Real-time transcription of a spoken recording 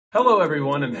Hello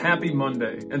everyone and happy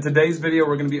Monday. In today's video,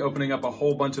 we're going to be opening up a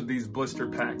whole bunch of these blister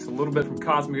packs. A little bit from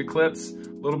Cosmic Eclipse, a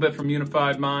little bit from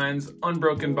Unified Minds,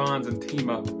 Unbroken Bonds, and Team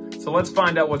Up. So let's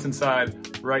find out what's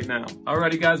inside right now.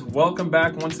 Alrighty guys, welcome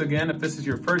back once again. If this is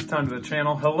your first time to the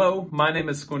channel, hello, my name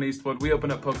is Squint Eastwood. We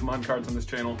open up Pokemon cards on this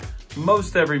channel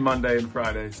most every Monday and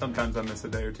Friday. Sometimes I miss a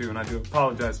day or two and I do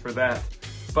apologize for that.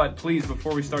 But please,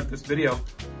 before we start this video,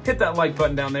 hit that like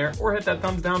button down there or hit that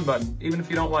thumbs down button. Even if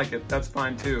you don't like it, that's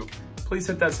fine too. Please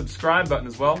hit that subscribe button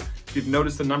as well. If you've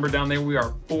noticed the number down there, we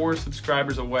are 4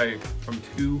 subscribers away from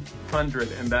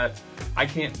 200, and that I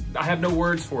have no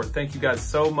words for it. Thank you guys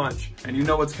so much. And you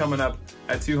know what's coming up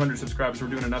at 200 subscribers. We're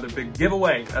doing another big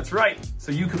giveaway. That's right.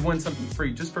 So you could win something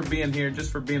free just for being here,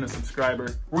 just for being a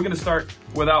subscriber. We're gonna start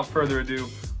without further ado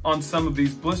on some of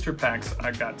these blister packs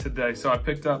I got today. So I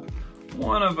picked up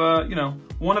one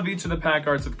of each of the pack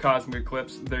arts of Cosmic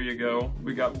Eclipse. There you go.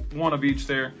 We got one of each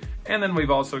there. And then we've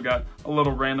also got a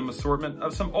little random assortment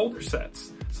of some older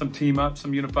sets. Some Team Up,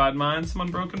 some Unified Minds, some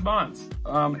Unbroken Bonds.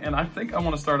 And I think I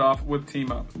want to start off with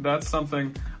Team Up. That's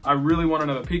something I really want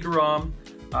another Pikarom.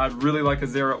 I'd really like a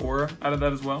Zera Aura out of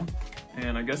that as well.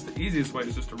 And I guess the easiest way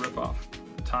is just to rip off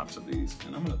the tops of these.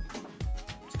 And I'm gonna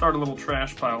start a little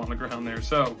trash pile on the ground there.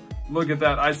 So look at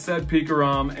that. I said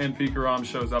Pikarom, and Pikarom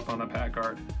shows up on the pack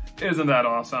art. Isn't that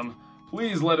awesome?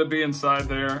 Please let it be inside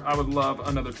there. I would love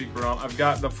another Pikarom. I've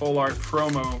got the full art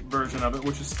promo version of it,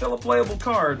 which is still a playable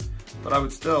card, but I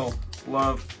would still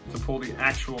love to pull the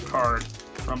actual card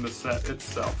from the set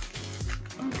itself.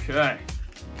 Okay,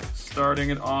 starting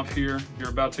it off here. You're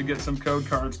about to get some code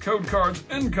cards. Code cards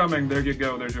incoming. There you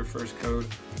go. There's your first code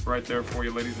right there for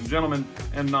you, ladies and gentlemen,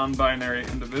 and non-binary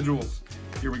individuals.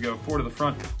 Here we go, 4 to the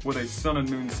front with a Sun and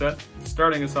Moon set.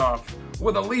 Starting us off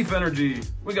with a Leaf Energy.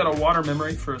 We got a Water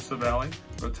Memory for a Savali,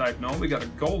 for a type Null. We got a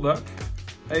Golduck.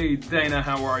 Hey Dana,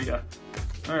 how are ya?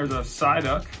 There's a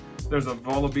Psyduck. There's a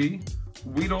Vullaby.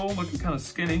 Weedle, looking kind of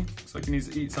skinny. Looks like he needs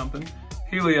to eat something.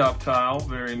 Helioptile,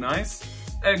 very nice.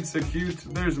 Execute,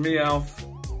 there's Meowth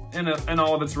in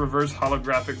all of its reverse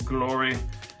holographic glory.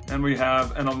 And we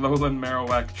have an Alolan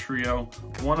Marowak trio,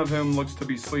 one of whom looks to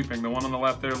be sleeping. The one on the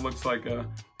left there looks like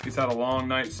he's had a long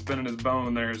night spinning his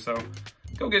bone there, so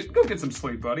go get some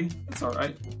sleep, buddy. It's all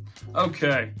right.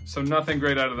 Okay, so nothing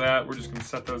great out of that. We're just gonna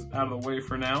set those out of the way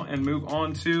for now and move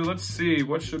on to, let's see,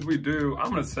 what should we do? I'm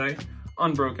gonna say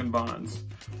Unbroken Bonds.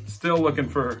 Still looking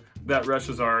for that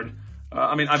Reshazard.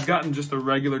 I mean, I've gotten just the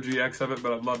regular GX of it,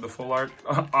 but I'd love the full art.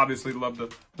 Obviously love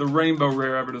the rainbow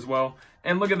rare of it as well.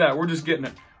 And look at that, we're just getting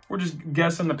it. We're just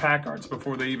guessing the pack arts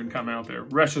before they even come out there.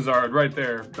 Reshazard right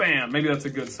there. Bam! Maybe that's a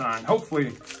good sign.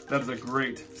 Hopefully, that is a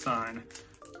great sign.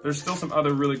 There's still some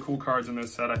other really cool cards in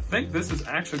this set. I think this is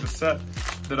actually the set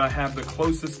that I have the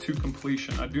closest to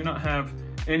completion. I do not have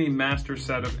any master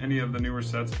set of any of the newer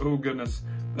sets. Oh goodness,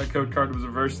 that code card was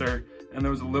reversed there, and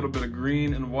there was a little bit of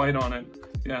green and white on it.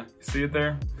 Yeah, you see it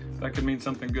there? That could mean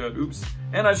something good. Oops.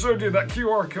 And I showed you that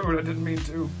QR code. I didn't mean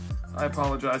to. I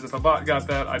apologize. If a bot got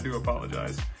that, I do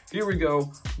apologize. Here we go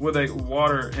with a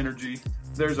Water Energy.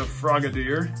 There's a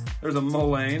Frogadier. There's a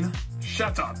Mulane.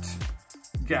 Chatot.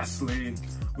 Ghastly.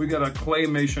 We got a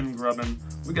Claymation Grubbin.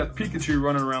 We got Pikachu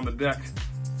running around the deck.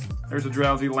 There's a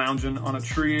Drowsy lounging on a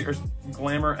tree. There's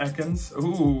Glamour Ekans.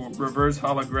 Ooh, reverse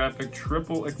holographic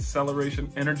triple acceleration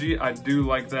energy. I do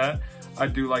like that. I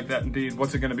do like that indeed.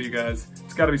 What's it gonna be, guys?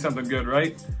 It's gotta be something good,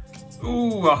 right?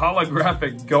 Ooh, a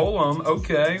holographic Golem.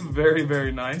 Okay, very,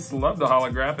 very nice. Love the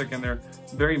holographic, and they're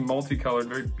very multicolored,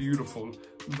 very beautiful.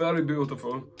 Very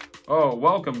beautiful. Oh,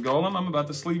 welcome, Golem. I'm about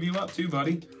to sleeve you up too,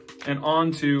 buddy. And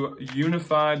on to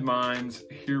Unified Minds.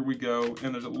 Here we go.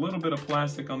 And there's a little bit of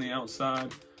plastic on the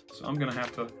outside, so I'm gonna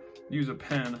have to use a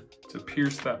pen to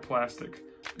pierce that plastic,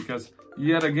 because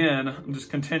yet again, I'm just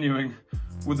continuing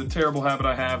with the terrible habit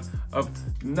I have of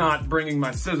not bringing my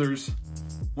scissors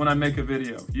when I make a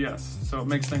video. Yes, so it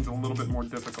makes things a little bit more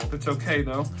difficult. It's okay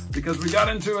though, because we got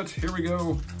into it. Here we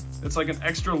go. It's like an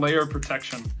extra layer of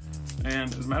protection.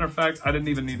 And as a matter of fact, I didn't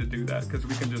even need to do that because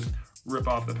we can just rip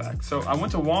off the pack. So I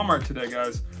went to Walmart today,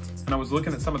 guys, and I was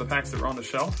looking at some of the packs that were on the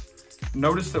shelf.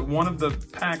 Noticed that one of the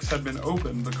packs had been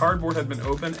opened. The cardboard had been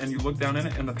opened, and you look down in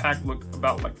it and the pack looked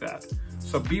about like that.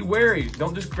 So be wary.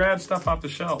 Don't just grab stuff off the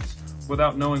shelves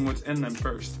without knowing what's in them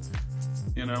first.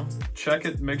 You know, check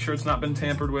it, make sure it's not been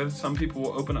tampered with. Some people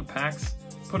will open up packs,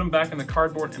 put them back in the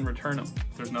cardboard, and return them.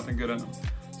 There's nothing good in them.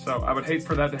 So I would hate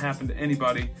for that to happen to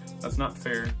anybody. That's not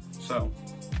fair. So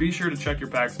be sure to check your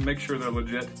packs, make sure they're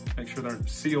legit, make sure they're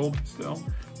sealed still.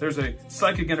 There's a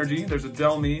Psychic Energy, there's a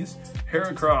Delmise,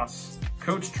 Heracross,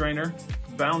 Coach Trainer,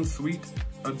 Bound Sweet,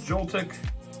 a Joltik,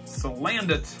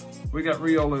 Salandit, We got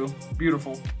Riolu,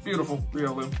 beautiful, beautiful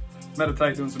Riolu.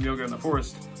 Meditate doing some yoga in the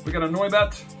forest. We got a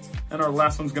Noibat, and our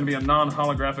last one's gonna be a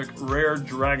non-holographic rare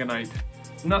Dragonite.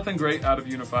 Nothing great out of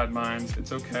Unified Minds.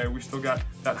 It's okay. We still got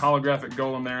that holographic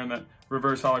golem there and that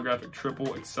reverse holographic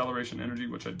triple acceleration energy,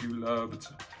 which I do love. It's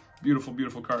a beautiful,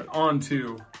 beautiful card. On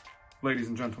to, ladies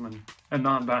and gentlemen, and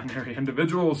non-binary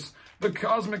individuals, the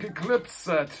Cosmic Eclipse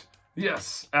set.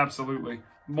 Yes, absolutely.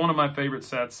 One of my favorite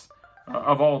sets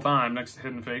of all time, next to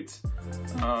Hidden Fates.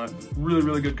 Really,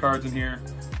 really good cards in here.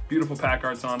 Beautiful pack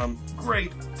arts on them.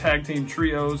 Great tag team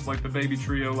trios, like the Baby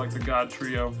Trio, like the God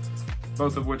Trio,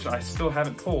 both of which I still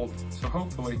haven't pulled, so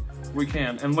hopefully we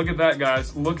can. And look at that,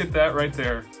 guys. Look at that right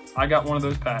there. I got one of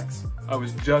those packs. I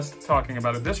was just talking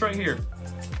about it. This right here.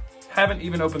 Haven't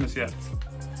even opened this yet.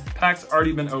 Pack's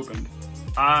already been opened.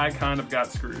 I kind of got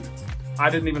screwed. I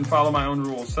didn't even follow my own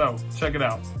rules, so check it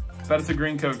out. Bet it's a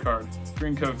green code card.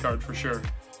 Green code card for sure.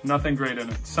 Nothing great in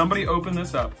it. Somebody opened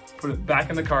this up, put it back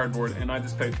in the cardboard, and I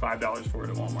just paid $5 for it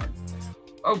at Walmart.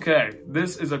 Okay,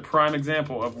 this is a prime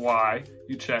example of why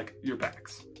you check your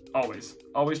packs. Always,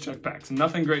 always check packs.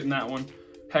 Nothing great in that one.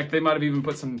 Heck, they might have even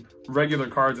put some regular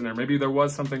cards in there. Maybe there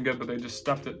was something good, but they just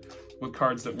stuffed it with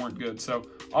cards that weren't good. So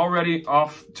already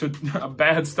off to a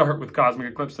bad start with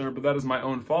Cosmic Eclipse there, but that is my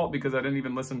own fault because I didn't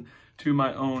even listen to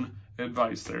my own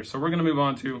advice there. So we're gonna move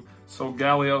on to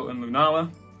Solgaleo and Lunala.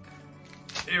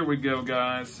 Here we go,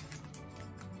 guys.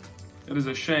 It is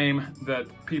a shame that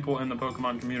people in the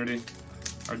Pokemon community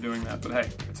are doing that, but hey,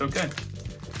 it's okay.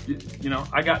 You know,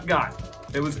 I got.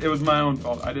 It was my own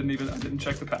fault. I didn't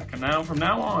check the pack. And now, from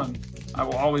now on, I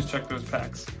will always check those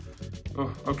packs.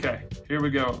 Oh, okay, here we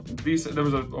go. There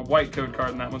was a white code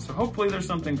card in that one, so hopefully there's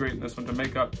something great in this one to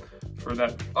make up for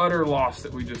that utter loss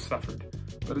that we just suffered.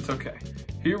 But it's okay.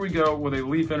 Here we go with a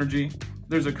Leaf Energy.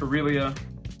 There's a Corellia,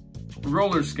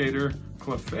 Roller Skater,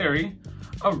 Clefairy,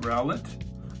 a Rowlet,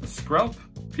 a Skrelp,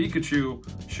 Pikachu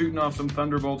shooting off some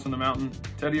thunderbolts in the mountain,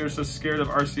 Teddiursa scared of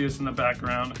Arceus in the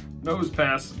background,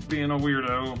 Nosepass being a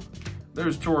weirdo.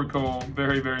 There's Torkoal,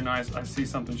 very, very nice. I see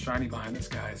something shiny behind this,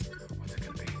 guys. What's it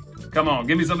gonna be? Come on,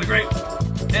 give me something great.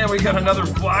 And we got another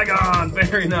Flygon,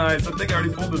 very nice. I think I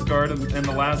already pulled this card in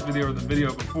the last video or the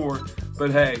video before,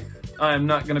 but hey, I am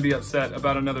not gonna be upset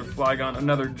about another Flygon,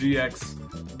 another GX.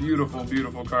 Beautiful,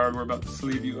 beautiful card. We're about to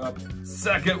sleeve you up.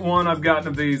 Second one I've gotten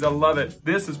of these. I love it.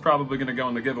 This is probably going to go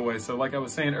in the giveaway. So like I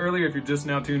was saying earlier, if you're just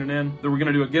now tuning in, that we're going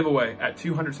to do a giveaway at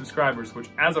 200 subscribers, which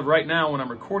as of right now, when I'm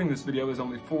recording this video, is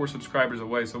only 4 subscribers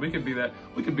away. So we could be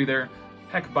there,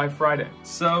 heck, by Friday.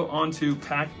 So on to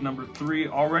pack number 3.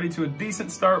 Already to a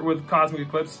decent start with Cosmic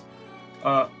Eclipse.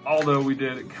 Although we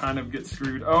did kind of get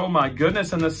screwed. Oh my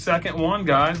goodness, and the second one,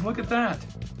 guys. Look at that.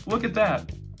 Look at that.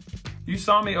 You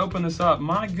saw me open this up.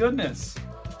 My goodness.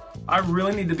 I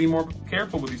really need to be more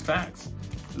careful with these packs.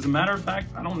 As a matter of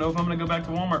fact, I don't know if I'm going to go back to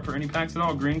Walmart for any packs at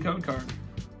all. Green code card.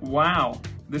 Wow.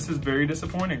 This is very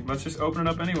disappointing. Let's just open it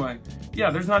up anyway. Yeah,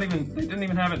 they didn't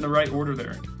even have it in the right order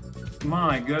there.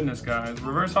 My goodness, guys.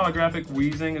 Reverse holographic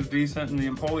Weezing is decent, and the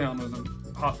Empoleon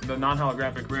was the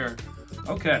non-holographic rare.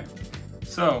 Okay.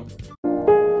 So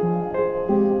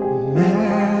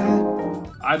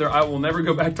either I will never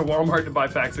go back to Walmart to buy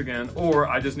packs again, or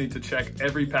I just need to check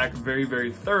every pack very,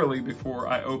 very thoroughly before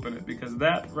I open it, because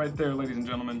that right there, ladies and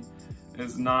gentlemen,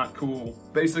 is not cool.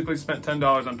 Basically spent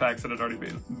 $10 on packs that had already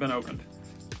been opened.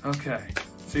 Okay,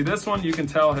 see this one you can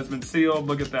tell has been sealed.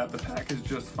 Look at that, the pack is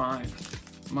just fine.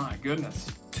 My goodness.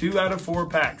 2 out of 4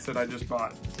 packs that I just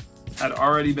bought had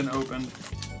already been opened,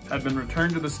 had been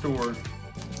returned to the store.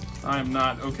 I am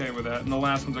not okay with that. And the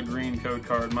last one's a green code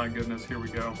card. My goodness, here we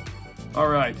go. All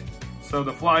right, so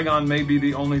the Flygon may be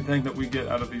the only thing that we get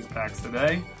out of these packs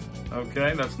today.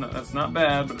 Okay, that's not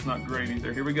bad, but it's not great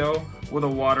either. Here we go with a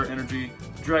Water Energy,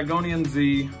 Dragonian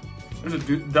Z. There's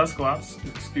a Dusclops,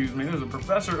 excuse me. There's a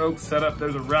Professor Oak setup.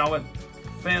 There's a Rowlet,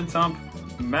 Phantump,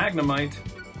 Magnemite,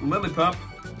 Lillipup,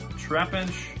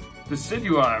 Trapinch,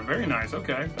 Decidueye. Very nice.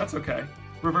 Okay, that's okay.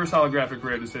 Reverse holographic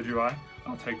rare Decidueye.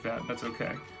 I'll take that. That's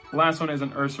okay. Last one is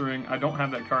an Ursaring. I don't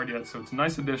have that card yet, so it's a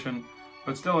nice addition,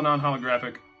 but still a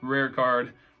non-holographic rare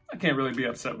card. I can't really be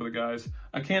upset with it, guys.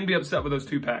 I can be upset with those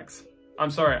 2 packs.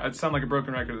 I'm sorry, I sound like a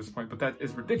broken record at this point, but that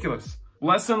is ridiculous.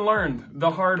 Lesson learned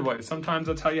the hard way. Sometimes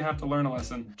that's how you have to learn a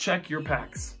lesson. Check your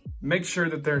packs. Make sure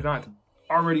that they're not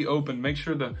already open. Make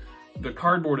sure the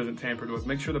cardboard isn't tampered with.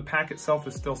 Make sure the pack itself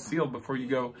is still sealed before you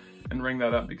go and ring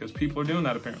that up, because people are doing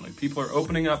that apparently. People are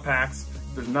opening up packs,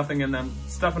 there's nothing in them,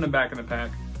 stuffing them back in the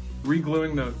pack,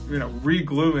 re-gluing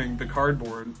the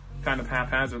cardboard kind of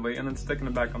haphazardly, and then sticking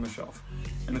them back on the shelf.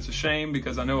 And it's a shame,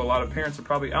 because I know a lot of parents are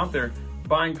probably out there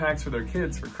buying packs for their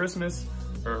kids for Christmas,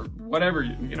 or whatever,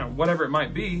 whatever it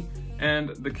might be, and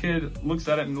the kid looks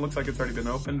at it and it looks like it's already been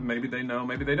opened. Maybe they know,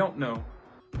 maybe they don't know.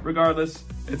 Regardless,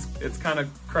 it's kind of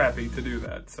crappy to do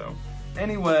that. So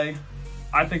anyway,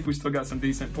 I think we still got some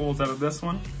decent pulls out of this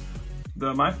one.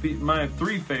 My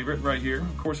 3 favorite right here.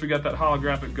 Of course, we got that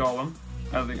holographic golem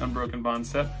out of the Unbroken Bond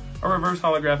set. A reverse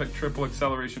holographic triple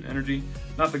acceleration energy.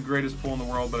 Not the greatest pull in the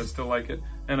world, but I still like it.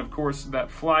 And of course, that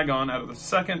Flygon out of the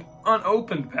second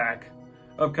unopened pack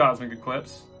of Cosmic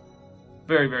Eclipse.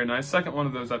 Very, very nice. Second one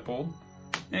of those I pulled.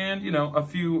 And, a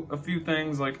few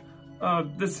things like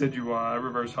Decidueye,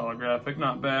 reverse holographic,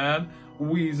 not bad.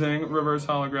 Wheezing, reverse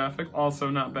holographic, also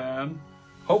not bad.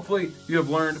 Hopefully, you have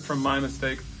learned from my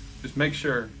mistake. Just make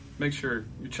sure you're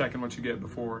checking what you get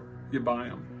before you buy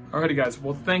them. Alrighty guys,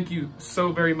 well thank you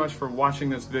so very much for watching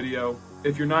this video.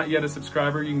 If you're not yet a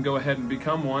subscriber, you can go ahead and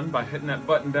become one by hitting that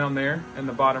button down there in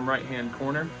the bottom right hand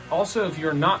corner. Also, if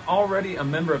you're not already a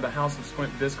member of the House of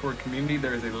Squint Discord community,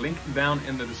 there is a link down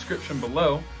in the description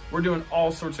below. We're doing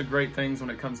all sorts of great things when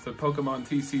it comes to Pokemon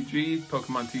TCG,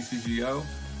 Pokemon TCGO,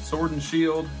 Sword and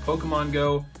Shield, Pokemon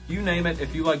Go, you name it.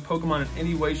 If you like Pokemon in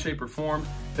any way, shape, or form,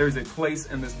 there's a place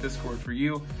in this Discord for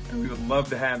you, and we would love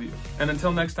to have you. And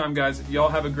until next time, guys, y'all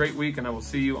have a great week, and I will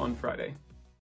see you on Friday.